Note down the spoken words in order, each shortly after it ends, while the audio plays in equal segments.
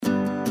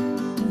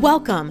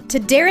Welcome to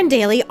Darren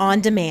Daily On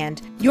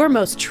Demand, your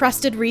most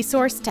trusted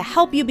resource to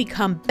help you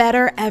become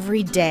better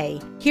every day.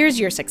 Here's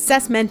your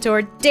success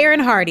mentor, Darren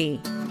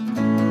Hardy.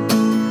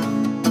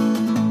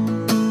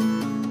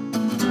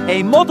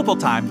 A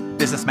multiple-time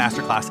Business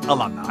Masterclass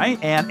alumni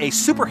and a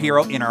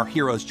superhero in our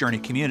Hero's Journey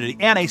community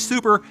and a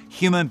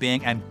superhuman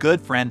being and good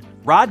friend,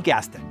 Rod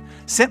Gaston,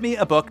 sent me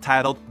a book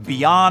titled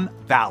Beyond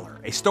Valor,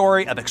 a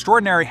story of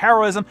extraordinary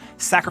heroism,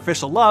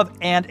 sacrificial love,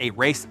 and a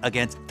race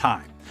against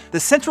time. The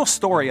central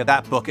story of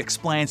that book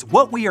explains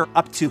what we are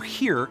up to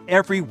here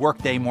every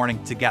workday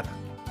morning together.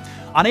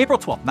 On April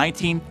 12,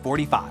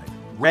 1945,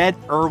 Red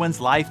Irwin's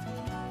life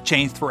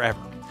changed forever.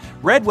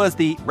 Red was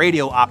the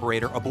radio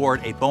operator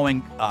aboard a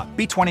Boeing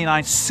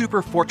B-29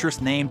 Super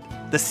Fortress named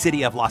the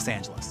City of Los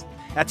Angeles.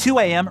 At 2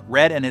 a.m.,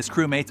 Red and his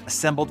crewmates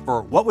assembled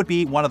for what would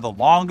be one of the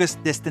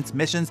longest distance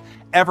missions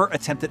ever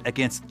attempted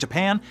against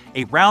Japan,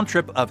 a round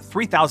trip of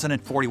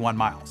 3,041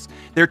 miles.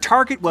 Their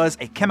target was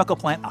a chemical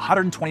plant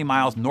 120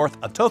 miles north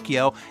of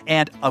Tokyo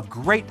and of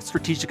great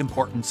strategic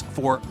importance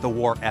for the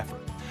war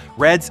effort.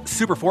 Red's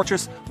Super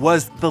Fortress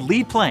was the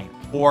lead plane,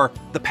 or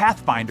the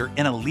Pathfinder,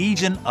 in a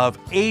legion of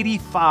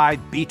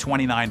 85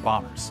 B-29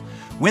 bombers.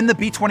 When the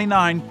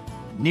B-29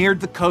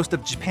 neared the coast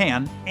of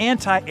Japan,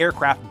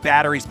 anti-aircraft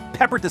batteries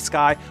peppered the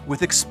sky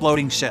with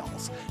exploding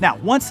shells. Now,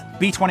 once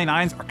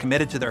B-29s are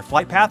committed to their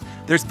flight path,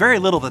 there's very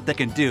little that they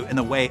can do in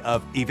the way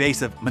of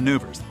evasive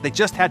maneuvers. They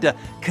just had to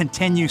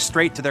continue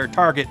straight to their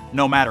target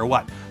no matter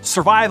what.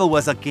 Survival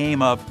was a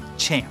game of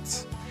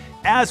chance.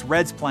 As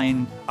Red's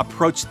plane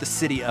approached the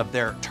city of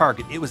their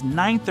target, it was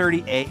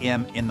 9:30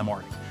 a.m. in the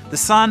morning. The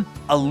sun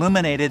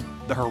illuminated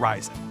the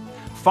horizon.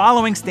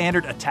 Following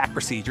standard attack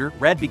procedure,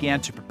 Red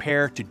began to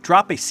prepare to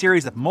drop a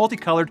series of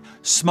multicolored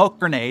smoke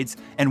grenades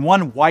and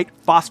one white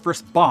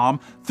phosphorus bomb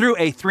through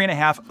a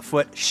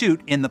 3.5-foot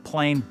chute in the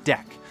plane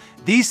deck.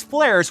 These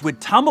flares would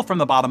tumble from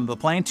the bottom of the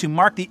plane to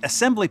mark the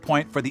assembly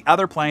point for the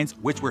other planes,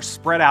 which were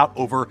spread out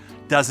over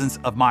dozens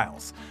of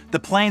miles.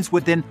 The planes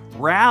would then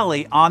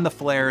rally on the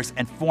flares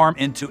and form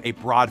into a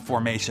broad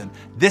formation.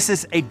 This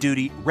is a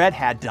duty Red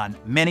had done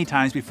many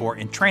times before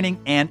in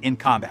training and in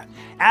combat.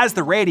 As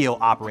the radio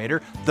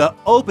operator, the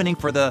opening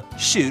for the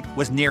chute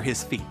was near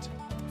his feet.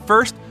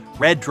 First,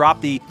 Red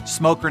dropped the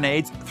smoke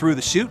grenades through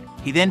the chute.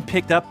 He then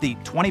picked up the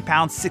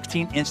 20-pound,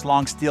 16-inch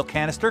long steel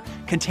canister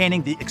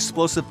containing the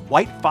explosive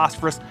white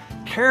phosphorus,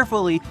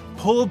 carefully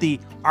pulled the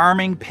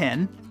arming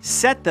pin,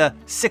 set the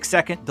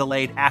 6-second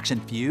delayed action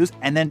fuse,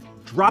 and then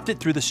dropped it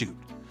through the chute.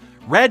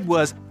 Red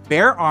was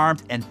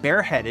bare-armed and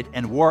bareheaded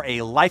and wore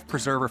a life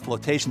preserver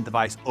flotation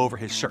device over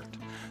his shirt.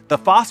 The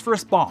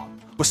phosphorus bomb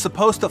was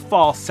supposed to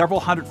fall several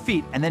hundred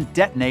feet and then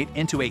detonate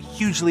into a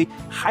hugely,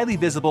 highly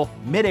visible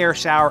mid-air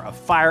shower of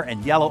fire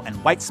and yellow and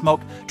white smoke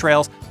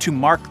trails to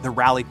mark the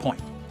rally point.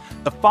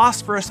 The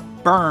phosphorus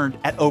burned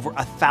at over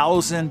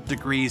 1,000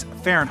 degrees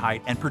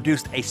Fahrenheit and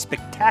produced a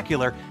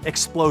spectacular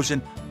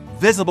explosion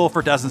visible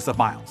for dozens of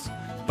miles.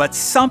 But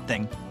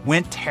something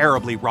went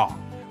terribly wrong.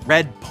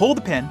 Red pulled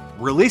the pin,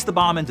 released the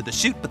bomb into the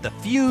chute, but the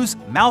fuse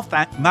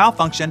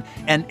malfunctioned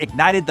and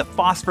ignited the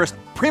phosphorus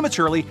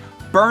prematurely,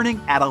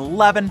 burning at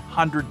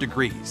 1,100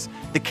 degrees.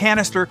 The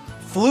canister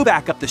flew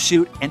back up the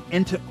chute and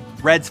into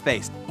Red's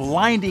face,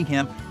 blinding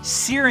him,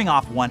 searing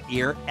off one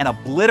ear, and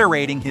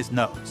obliterating his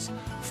nose.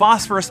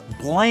 Phosphorus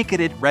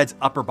blanketed Red's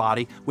upper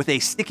body with a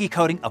sticky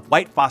coating of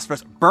white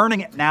phosphorus,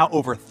 burning it now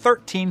over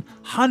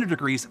 1,300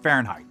 degrees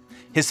Fahrenheit.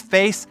 His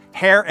face,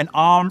 hair, and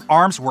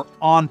arms were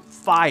on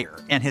fire,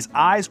 and his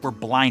eyes were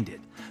blinded.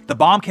 The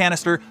bomb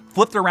canister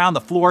flipped around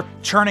the floor,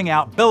 churning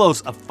out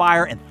billows of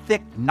fire and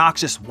thick,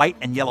 noxious white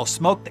and yellow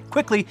smoke that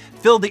quickly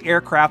filled the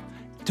aircraft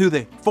to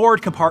the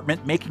forward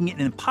compartment, making it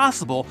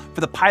impossible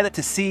for the pilot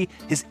to see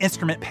his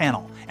instrument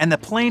panel. And the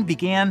plane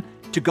began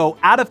to go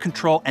out of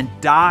control and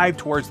dive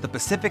towards the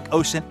Pacific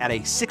Ocean at a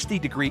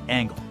 60-degree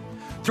angle.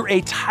 Through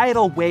a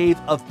tidal wave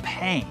of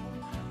pain,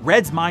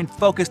 Red's mind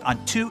focused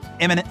on two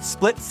imminent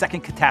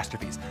split-second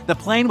catastrophes. The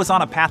plane was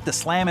on a path to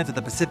slam into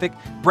the Pacific,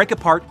 break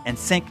apart, and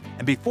sink,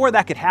 and before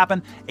that could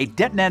happen, a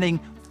detonating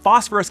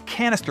phosphorus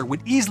canister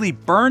would easily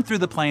burn through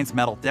the plane's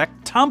metal deck,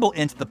 tumble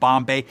into the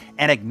bomb bay,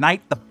 and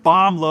ignite the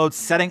bomb load,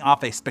 setting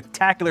off a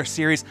spectacular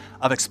series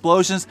of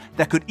explosions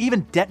that could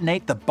even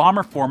detonate the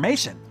bomber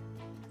formation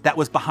that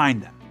was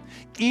behind them.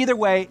 Either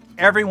way,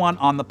 everyone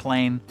on the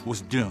plane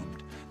was doomed.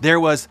 There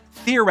was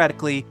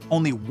theoretically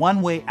only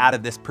one way out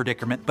of this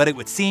predicament, but it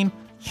would seem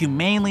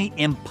humanely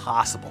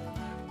impossible.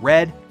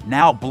 Red,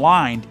 now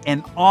blind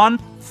and on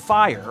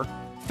fire,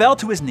 fell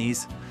to his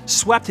knees,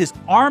 swept his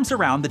arms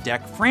around the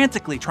deck,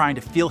 frantically trying to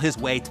feel his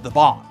way to the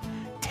bomb.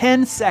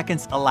 10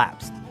 seconds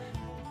elapsed.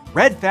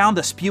 Red found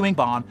the spewing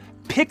bomb,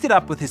 picked it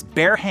up with his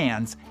bare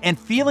hands, and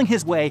feeling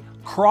his way,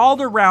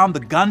 crawled around the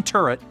gun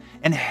turret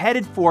and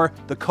headed for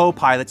the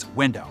co-pilot's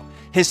window.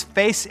 His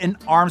face and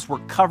arms were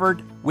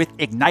covered with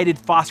ignited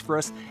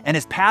phosphorus, and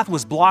his path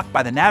was blocked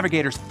by the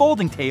navigator's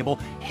folding table,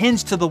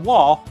 hinged to the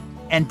wall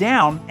and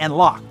down and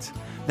locked.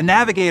 The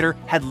navigator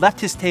had left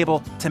his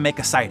table to make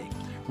a sighting.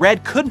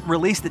 Red couldn't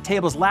release the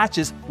table's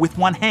latches with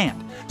one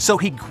hand, So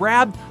he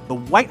grabbed the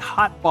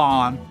white-hot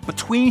bomb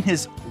between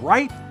his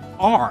right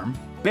arm,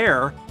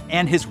 bare,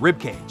 and his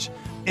ribcage.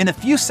 In the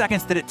few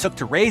seconds that it took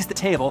to raise the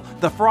table,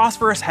 the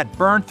phosphorus had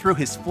burned through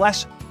his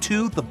flesh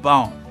to the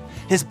bone.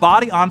 His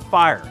body on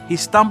fire, he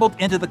stumbled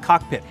into the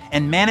cockpit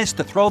and managed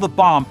to throw the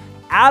bomb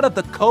out of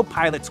the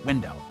co-pilot's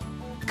window.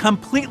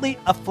 Completely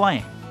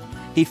aflame,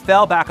 he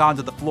fell back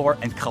onto the floor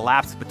and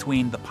collapsed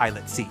between the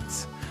pilot's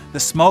seats. The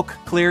smoke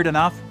cleared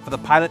enough for the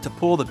pilot to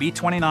pull the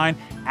B-29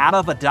 out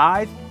of a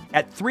dive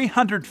at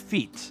 300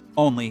 feet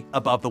only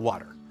above the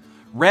water.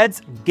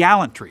 Red's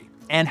gallantry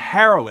and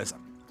heroism,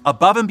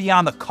 above and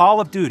beyond the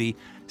call of duty,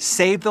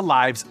 saved the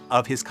lives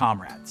of his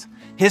comrades.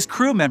 His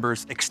crew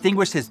members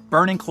extinguished his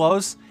burning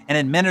clothes and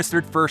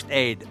administered first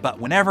aid, but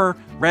whenever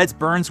Red's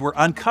burns were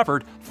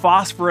uncovered,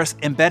 phosphorus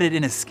embedded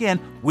in his skin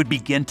would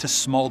begin to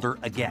smolder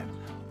again.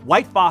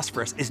 White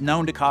phosphorus is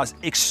known to cause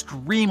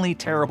extremely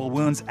terrible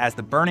wounds, as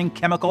the burning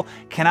chemical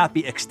cannot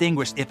be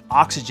extinguished if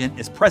oxygen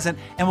is present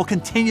and will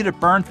continue to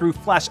burn through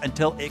flesh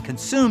until it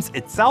consumes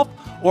itself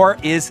or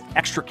is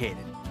extricated.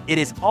 It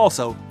is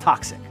also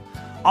toxic.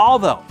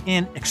 Although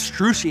in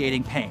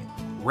excruciating pain,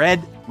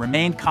 Red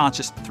remained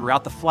conscious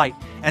throughout the flight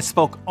and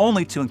spoke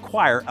only to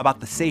inquire about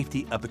the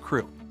safety of the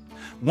crew.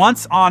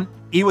 Once on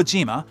Iwo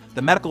Jima,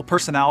 the medical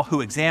personnel who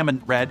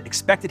examined Red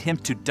expected him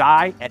to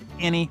die at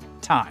any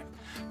time.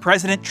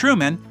 President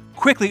Truman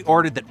quickly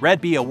ordered that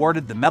Red be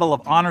awarded the Medal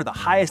of Honor, the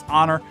highest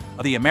honor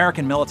of the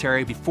American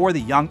military, before the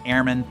young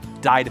airman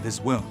died of his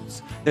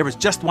wounds. There was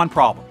just one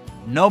problem.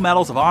 No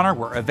medals of honor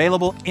were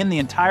available in the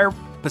entire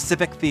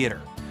Pacific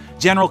Theater.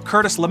 General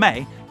Curtis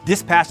LeMay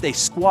dispatched a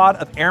squad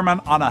of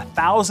airmen on a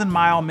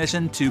 1,000-mile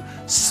mission to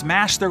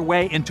smash their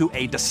way into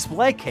a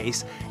display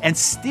case and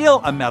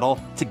steal a medal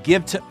to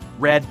give to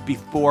Red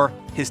before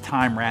his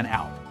time ran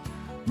out.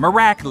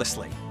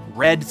 Miraculously,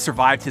 Red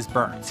survived his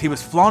burns. He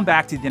was flown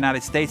back to the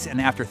United States,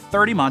 and after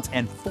 30 months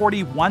and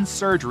 41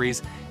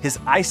 surgeries, his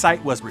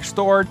eyesight was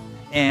restored,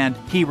 and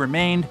he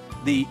regained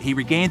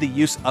the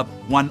use of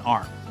one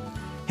arm.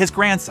 His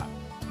grandson,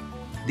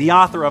 the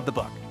author of the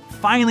book,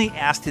 finally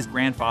asked his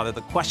grandfather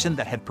the question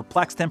that had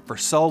perplexed him for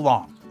so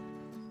long.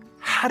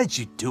 How did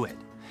you do it?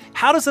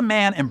 How does a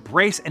man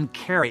embrace and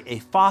carry a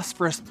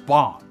phosphorus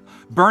bomb,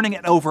 burning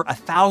at over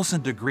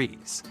 1,000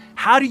 degrees?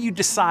 How do you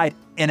decide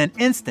in an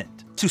instant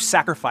to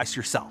sacrifice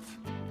yourself?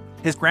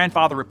 His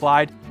grandfather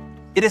replied,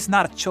 "It is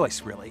not a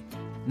choice, really.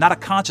 Not a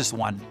conscious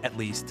one, at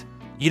least.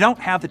 You don't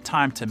have the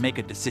time to make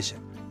a decision.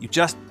 You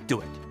just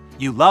do it.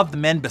 You love the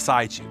men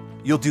beside you.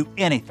 You'll do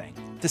anything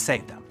to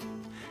save them."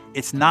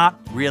 It's not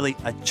really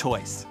a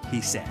choice, he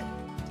said.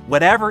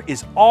 Whatever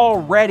is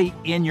already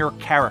in your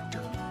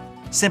character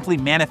simply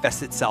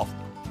manifests itself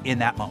in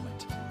that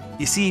moment.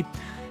 You see,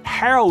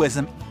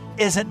 heroism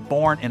isn't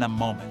born in a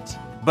moment,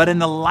 but in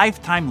the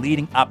lifetime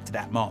leading up to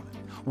that moment.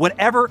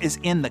 Whatever is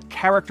in the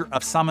character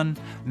of someone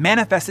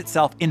manifests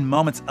itself in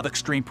moments of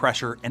extreme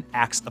pressure and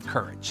acts of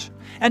courage.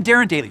 And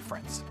Darren Daily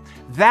friends,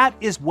 that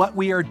is what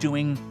we are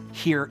doing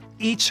here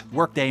each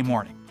workday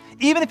morning.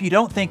 Even if you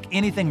don't think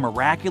anything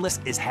miraculous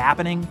is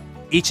happening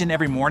each and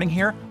every morning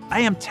here, I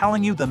am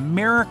telling you the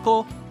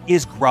miracle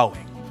is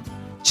growing.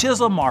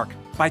 Chisel mark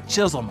by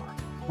chisel mark,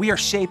 we are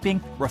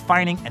shaping,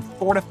 refining, and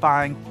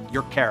fortifying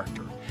your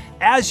character.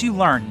 As you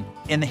learn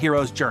in the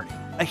hero's journey,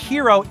 a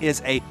hero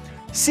is a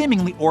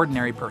seemingly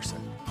ordinary person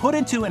put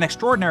into an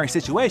extraordinary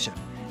situation,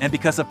 and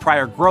because of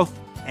prior growth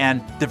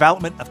and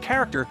development of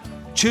character,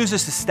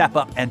 chooses to step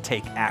up and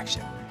take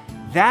action.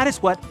 That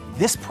is what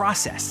this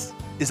process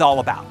is all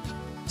about.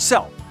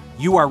 So,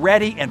 you are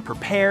ready and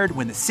prepared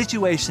when the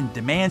situation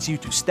demands you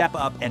to step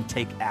up and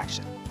take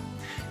action.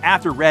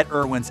 After Red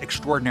Irwin's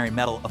Extraordinary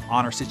Medal of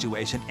Honor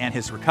situation and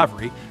his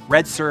recovery,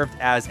 Red served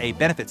as a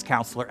benefits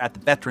counselor at the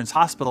Veterans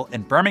Hospital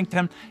in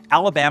Birmingham,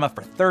 Alabama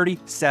for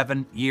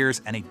 37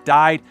 years, and he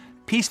died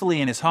peacefully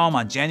in his home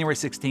on January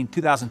 16,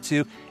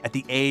 2002 at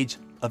the age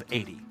of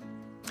 80.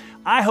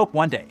 I hope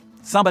one day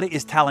somebody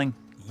is telling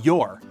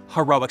your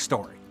heroic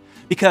story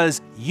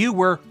because you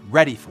were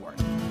ready for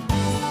it.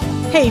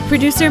 Hey,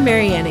 producer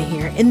Mariana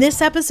here. In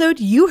this episode,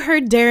 you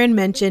heard Darren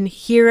mention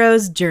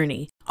Hero's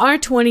Journey. Our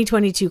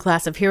 2022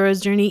 class of Hero's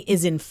Journey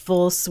is in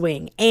full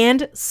swing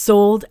and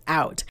sold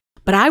out.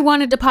 But I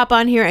wanted to pop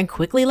on here and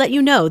quickly let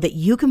you know that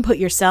you can put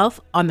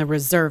yourself on the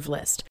reserve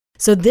list.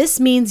 So this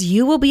means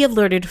you will be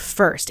alerted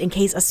first in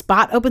case a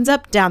spot opens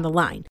up down the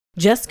line.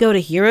 Just go to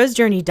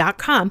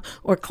heroesjourney.com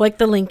or click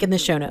the link in the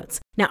show notes.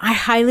 Now, I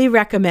highly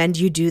recommend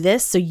you do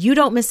this so you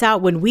don't miss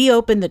out when we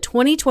open the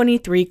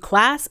 2023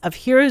 class of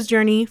Hero's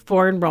Journey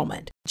for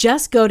enrollment.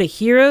 Just go to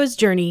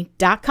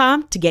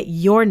heroesjourney.com to get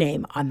your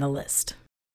name on the list.